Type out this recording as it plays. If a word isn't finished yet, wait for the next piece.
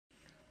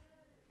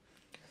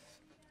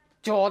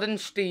Jordan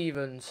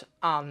Stevens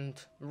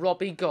and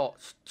Robbie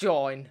Gotts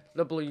join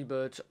the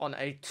Bluebirds on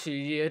a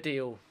 2-year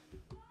deal.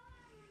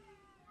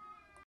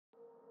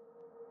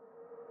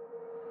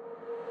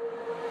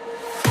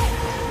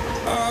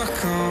 I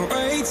can't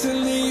wait to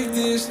leave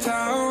this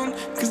town,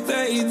 'cause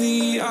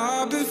lately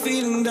I've been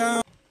feeling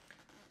down.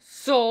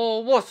 So,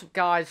 what's up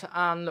guys,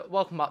 and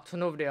welcome back to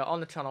another video on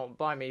the channel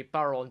by me,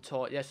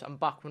 BarrowOntour. Yes, I'm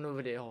back with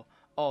another video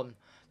on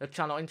the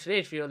channel. In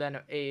today's video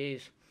then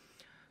is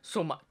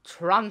some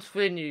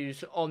transfer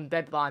news on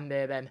deadline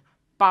day then.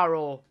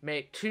 Barrow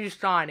make 2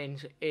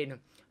 signings in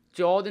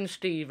Jordan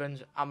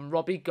Stevens and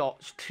Robbie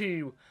Gotts,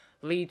 2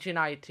 Leeds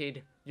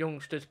United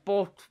youngsters.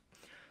 Both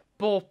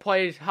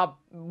players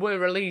were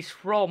released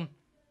from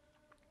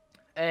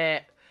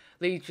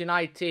Leeds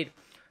United.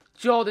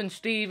 Jordan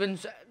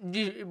Stevens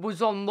was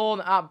on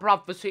loan at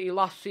Bradford City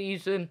last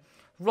season.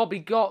 Robbie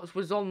Gotts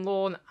was on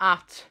loan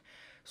at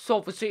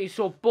Salford City.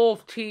 So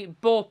both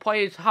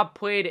players have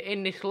played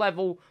in this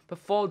level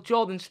before.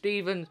 Jordan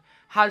Stevens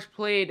has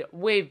played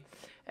with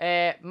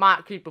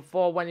Mark Cooper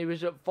before when he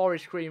was at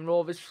Forest Green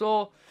Rovers.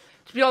 So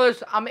to be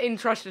honest, I'm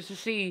interested to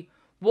see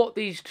what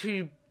these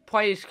 2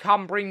 players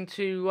can bring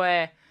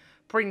to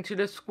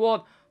the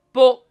squad.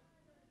 But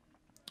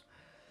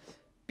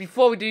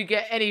before we do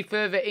get any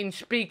further in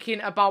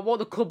speaking about what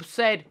the club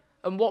said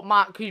and what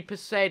Mark Cooper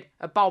said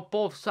about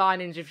both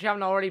signings, if you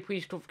haven't already,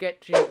 please don't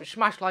forget to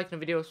smash like on the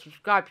video,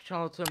 subscribe to the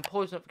channel, turn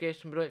post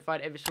notifications to be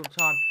notified every single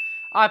time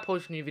I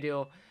post a new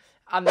video.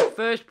 And the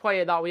first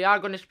player that we are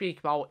going to speak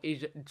about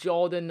is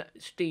Jordan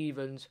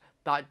Stevens,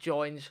 that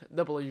joins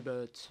the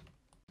Bluebirds.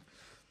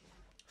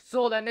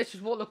 So then, this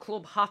is what the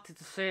club had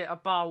to say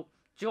about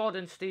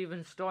Jordan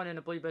Stevens joining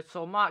the Bluebirds.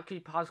 So Mark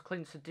Cooper has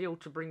clinched a deal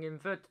to bring in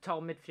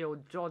versatile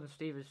midfield Jordan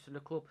Stevens to the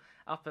club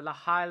after the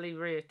highly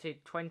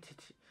rated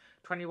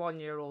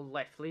 21-year-old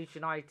left Leeds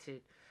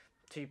United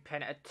to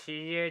pen a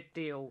 2-year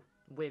deal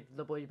with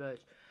the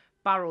Bluebirds.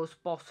 Barrow's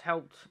boss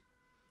helped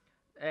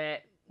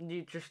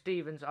nurture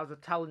Stevens as a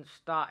talent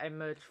star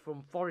emerged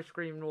from Forest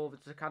Green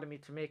Rovers Academy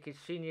to make his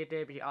senior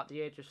debut at the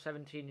age of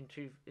 17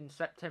 in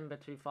September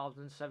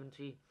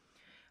 2017.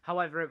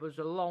 However, it was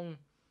a long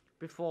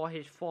before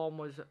his form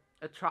was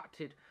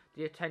attracted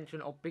the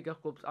attention of bigger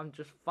clubs, and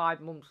just 5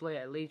 months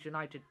later, Leeds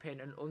United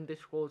paid an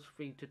undisclosed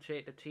fee to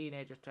take the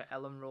teenager to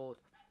Ellen Road.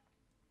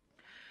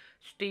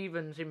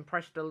 Stevens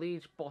impressed the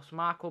Leeds boss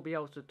Marco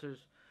Bielsa to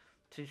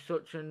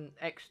such an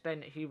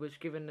extent he was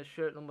given the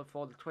shirt number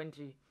for the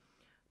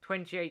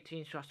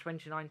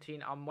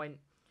 2018/2019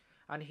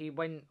 and he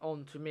went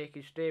on to make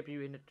his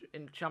debut in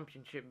the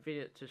Championship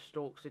visit to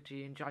Stoke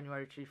City in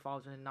January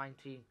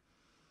 2019.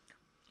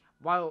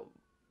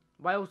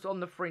 Whilst on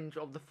the fringe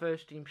of the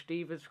first team,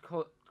 Stevens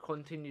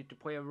continued to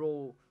play a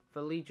role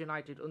for Leeds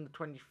United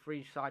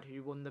under-23 side,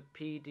 who won the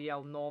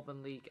PDL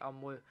Northern League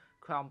and were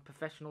crowned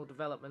Professional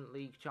Development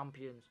League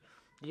champions.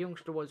 The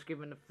youngster was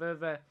given a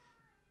further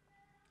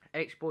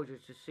exposure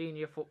to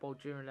senior football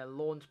during a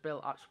loan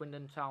spell at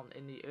Swindon Town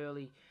in the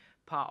early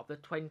part of the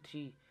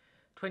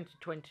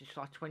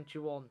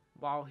 2020/21,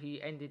 while he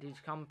ended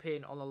his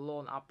campaign on a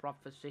loan at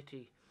Bradford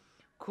City.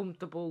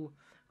 Comfortable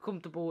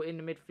in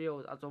the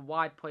midfield as a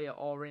wide player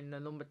or in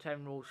the number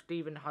 10 role,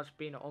 Stephen has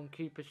been on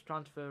Cooper's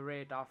transfer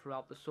radar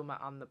throughout the summer,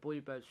 and the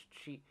Bluebirds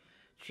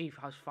chief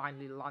has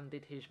finally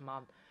landed his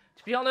man.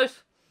 To be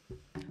honest,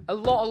 a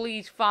lot of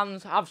Leeds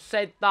fans have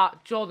said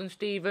that Jordan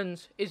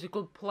Stevens is a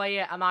good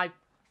player, and I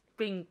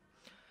think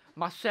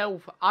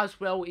myself as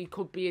well, he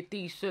could be a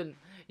decent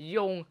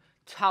young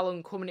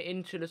talent coming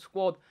into the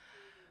squad.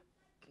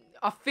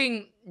 I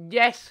think,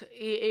 yes,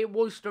 it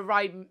was the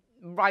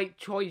right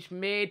choice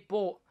made,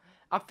 but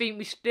I think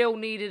we still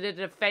needed a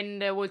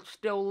defender. We're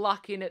still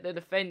lacking at the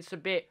defence a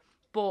bit.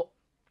 But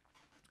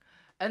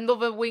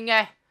another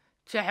winger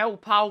to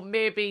help out,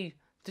 maybe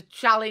to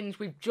challenge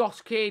with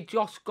Josh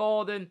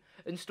Gordon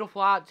and stuff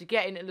like that, to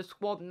get into the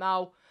squad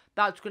now.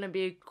 That's going to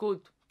be a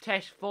good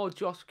test for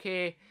Josh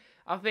K.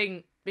 I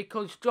think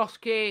because Josh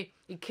K,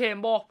 he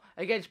came off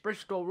against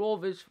Bristol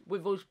Rovers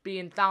with us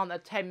being down to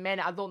 10 men.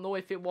 I don't know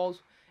if it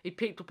was he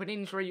picked up an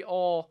injury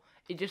or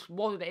he just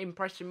wasn't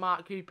impressing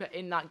Mark Cooper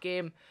in that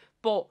game.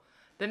 But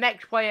the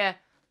next player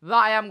that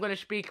I am going to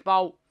speak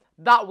about,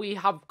 that we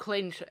have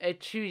clinched a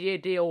 2-year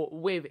deal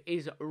with,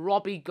 is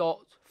Robbie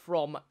Gotts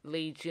from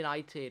Leeds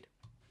United.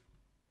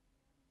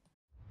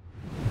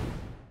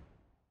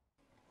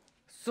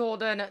 So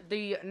then,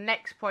 the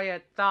next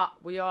player that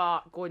we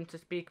are going to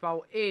speak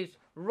about is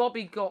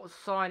Robbie Gotts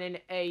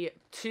signing a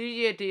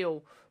 2-year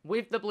deal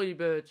with the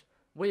Bluebirds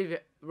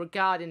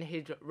regarding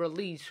his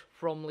release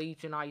from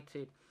Leeds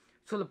United.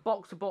 So the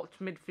box-to-box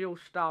midfield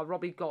star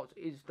Robbie Gotts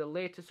is the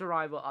latest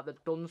arrival at the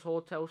Duns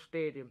Hotel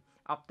Stadium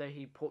after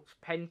he puts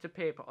pen to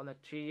paper on a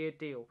 2-year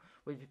deal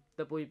with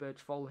the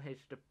Bluebirds following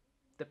his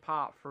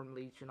depart from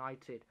Leeds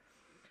United.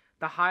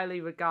 The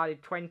highly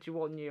regarded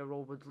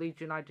 21-year-old was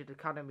Leeds United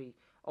Academy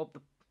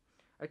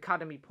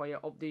Player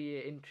of the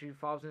Year in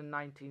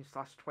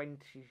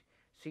 2019/20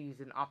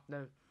 season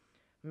after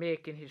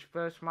making his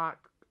first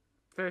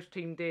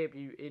team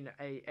debut in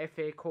a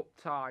FA Cup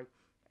tie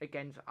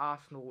against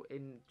Arsenal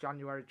in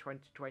January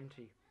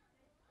 2020.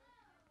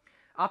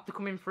 After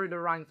coming through the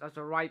ranks as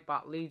a right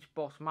back, Leeds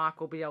boss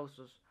Marco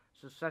Bielsa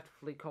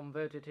successfully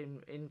converted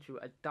him into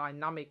a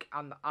dynamic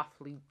and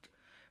athlete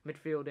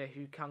midfielder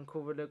who can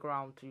cover the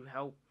ground to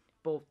help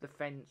both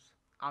defence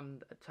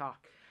and attack.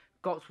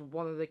 Gotts was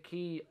one of the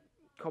key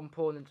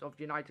components of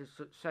United's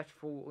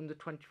successful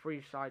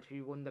under-23 side,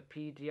 who won the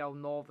PDL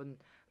Northern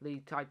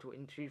League title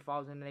in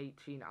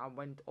 2018 and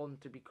went on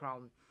to be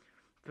crowned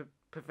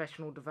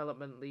Professional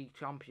Development League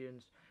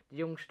champions. The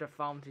youngster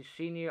found his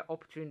senior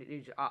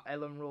opportunities at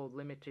Ellen Road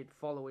Limited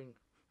following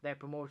their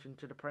promotion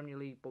to the Premier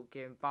League, but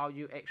gained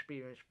value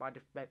experience by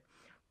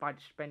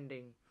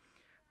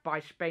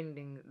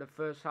spending the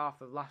first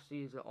half of last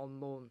season on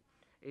loan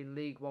in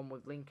League One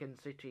with Lincoln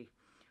City.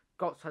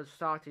 Gotts has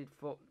stayed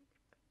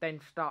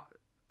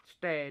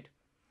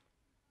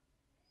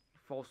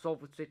for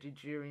Salford City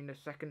during the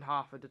second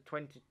half of the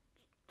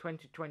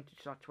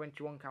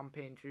 2020-21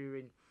 campaign,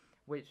 during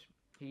which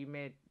he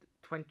made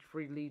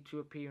 23 League Two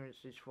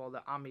appearances for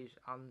the Amis,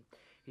 and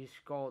he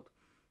scored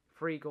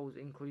 3 goals,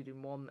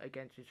 including one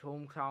against his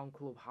hometown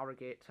club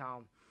Harrogate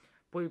Town.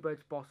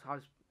 Bluebirds boss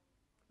has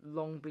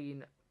long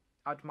been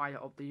admirer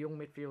of the young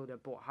midfielder,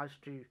 but has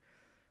to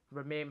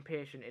remain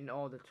patient in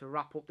order to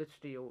wrap up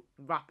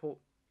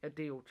a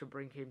deal to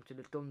bring him to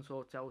the Duns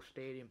Hotel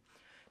Stadium.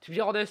 To be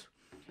honest,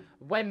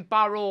 when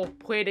Barrow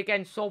played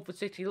against Salford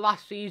City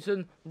last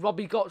season,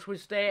 Robbie Gotts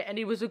was there, and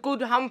he was a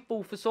good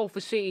handful for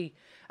Salford City.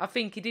 I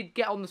think he did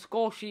get on the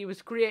score sheet. He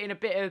was creating a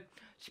bit of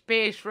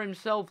space for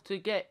himself to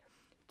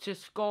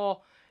score.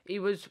 He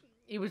was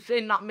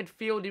in that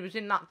midfield. He was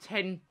in that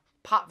 10,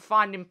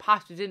 finding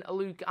passes into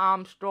Luke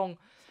Armstrong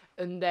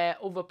and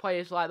other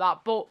players like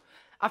that. But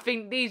I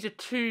think these are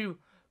 2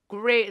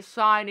 great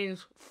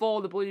signings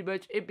for the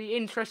Bluebirds. It'd be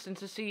interesting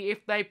to see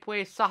if they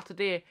play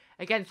Saturday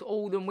against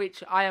Oldham,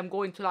 which I am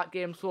going to that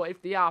game. So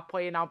if they are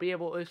playing, I'll be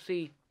able to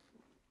see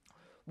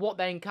what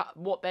they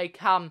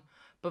can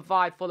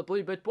provide for the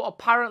Bluebirds. But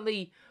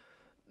apparently,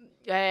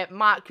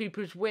 Mark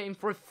Cooper's waiting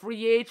for a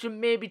free agent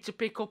maybe to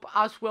pick up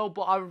as well.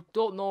 But I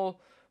don't know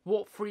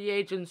what free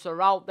agents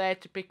are out there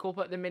to pick up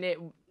at the minute.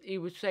 He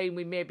was saying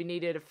we maybe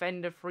need a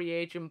defender free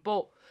agent.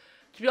 But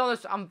to be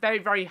honest, I'm very,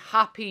 very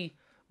happy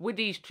with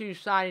these 2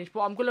 signings, but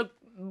I'm going to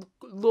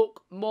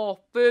look more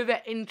further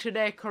into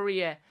their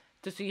career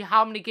to see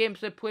how many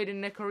games they've played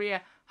in their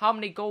career, how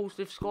many goals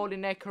they've scored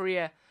in their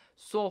career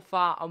so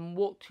far, and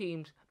what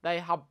teams they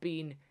have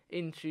been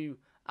into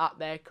at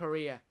their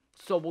career.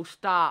 So we'll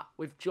start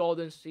with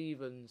Jordan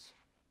Stevens.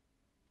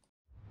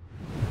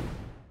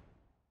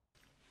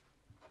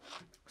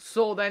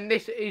 So then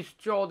this is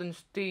Jordan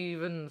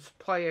Stevens'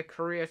 player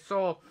career.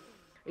 So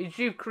his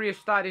youth career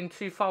started in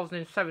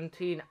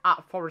 2017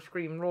 at Forest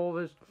Green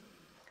Rovers,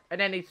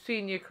 and then his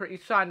senior career, he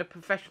signed a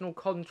professional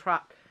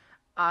contract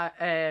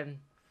there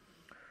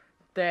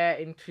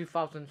in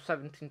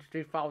 2017 to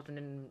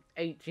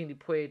 2018. He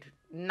played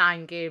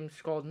 9 games,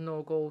 scored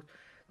no goals.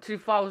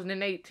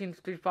 2018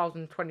 to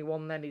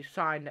 2021, then he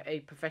signed a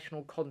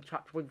professional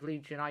contract with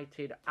Leeds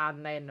United,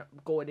 and then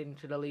going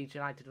into the Leeds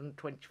United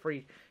under-23,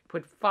 he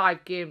played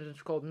 5 games and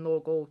scored no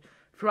goals.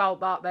 Throughout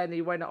that, then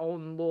he went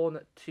on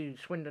loan to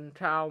Swindon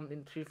Town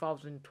in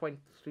 2020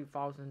 to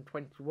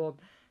 2021,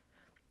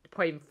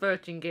 playing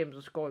 13 games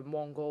and scoring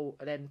 1 goal.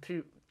 And then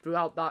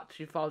throughout that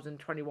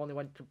 2021, he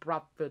went to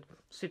Bradford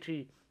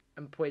City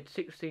and played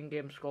 16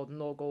 games, scored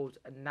no goals.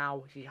 And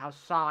now he has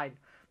signed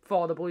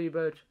for the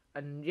Bluebirds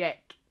and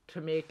yet to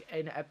make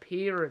an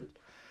appearance.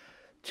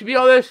 To be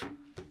honest,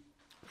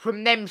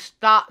 from them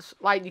stats,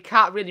 like, you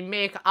can't really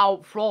make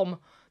out from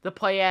the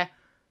player.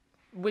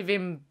 With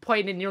him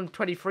playing in the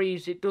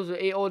under-23s,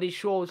 it only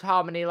shows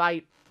how many,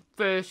 like,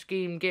 first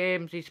team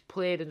games he's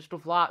played and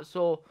stuff like that.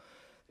 So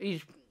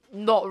he's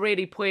not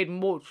really played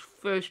much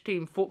first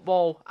team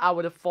football, I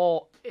would have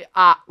thought,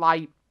 at,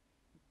 like,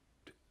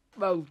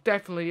 well,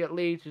 definitely at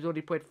Leeds. He's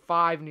only played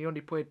 5 and he only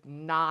played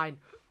 9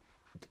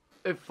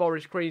 at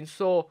Forest Green.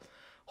 So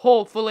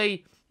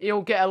hopefully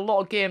he'll get a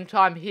lot of game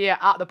time here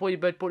at the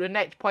Bluebird. But the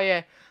next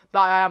player that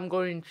I am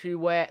going to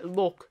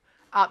look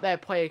at their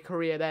player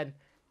career then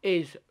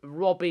is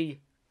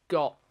Robbie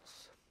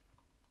Gotts.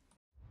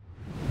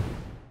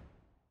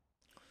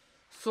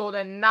 So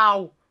then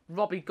now,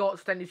 Robbie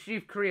Gotts, then his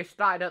youth career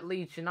started at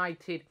Leeds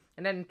United,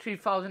 and then in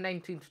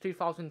 2019 to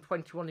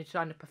 2021 he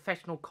signed a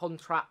professional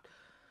contract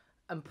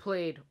and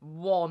played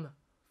 1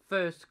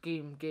 first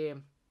team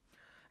game.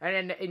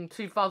 And then in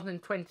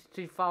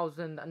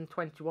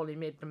 2020-2021, he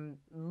made the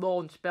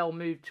loan spell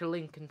move to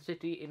Lincoln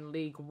City in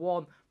League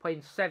One,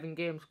 playing 7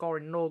 games,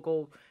 scoring no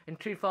goals. In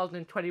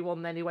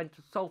 2021, then he went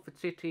to Salford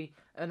City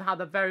and had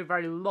a very,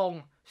 very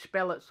long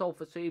spell at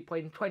Salford City,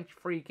 playing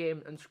 23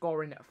 games and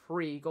scoring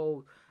 3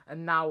 goals.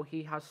 And now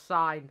he has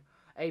signed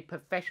a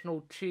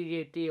professional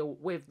 2-year deal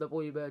with the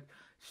Bluebirds.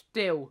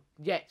 Still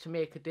yet to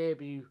make a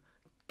debut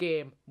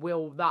game.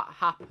 Will that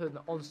happen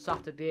on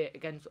Saturday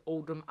against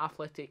Oldham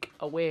Athletic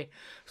away?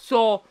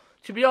 So,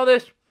 to be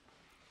honest,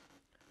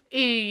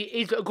 he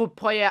is a good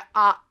player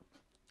at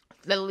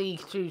the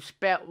League 2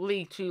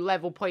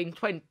 level, playing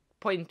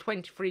playing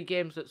 23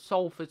 games at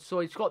Salford,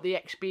 so he's got the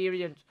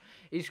experience.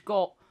 He's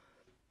got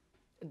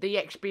the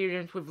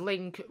experience with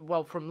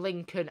from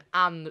Lincoln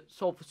and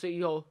Salford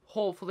City.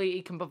 Hopefully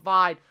he can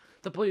provide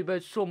the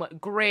Bluebirds some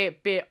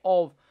great bit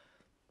of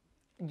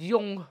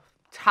young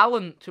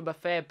talent, to be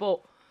fair.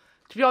 But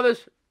to be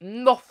honest,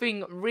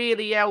 nothing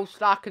really else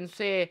that I can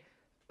say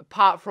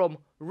apart from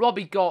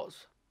Robbie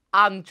Gotts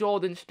and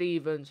Jordan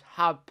Stevens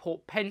have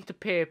put pen to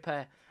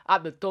paper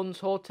at the Duns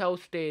Hotel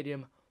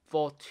Stadium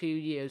for 2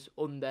 years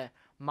under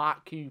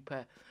Mark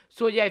Cooper.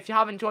 So yeah, if you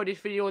have enjoyed this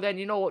video, then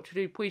you know what to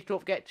do. Please don't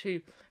forget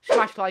to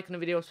smash like on the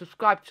video,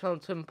 subscribe to the channel,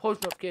 turn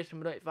post notifications,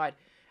 and be notified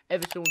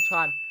every single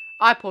time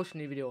I post a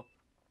new video.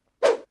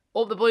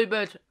 Up the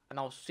Bluebirds, and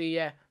I'll see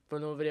you for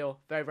another video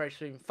very, very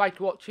soon. Thanks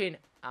for watching,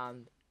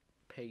 and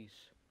peace.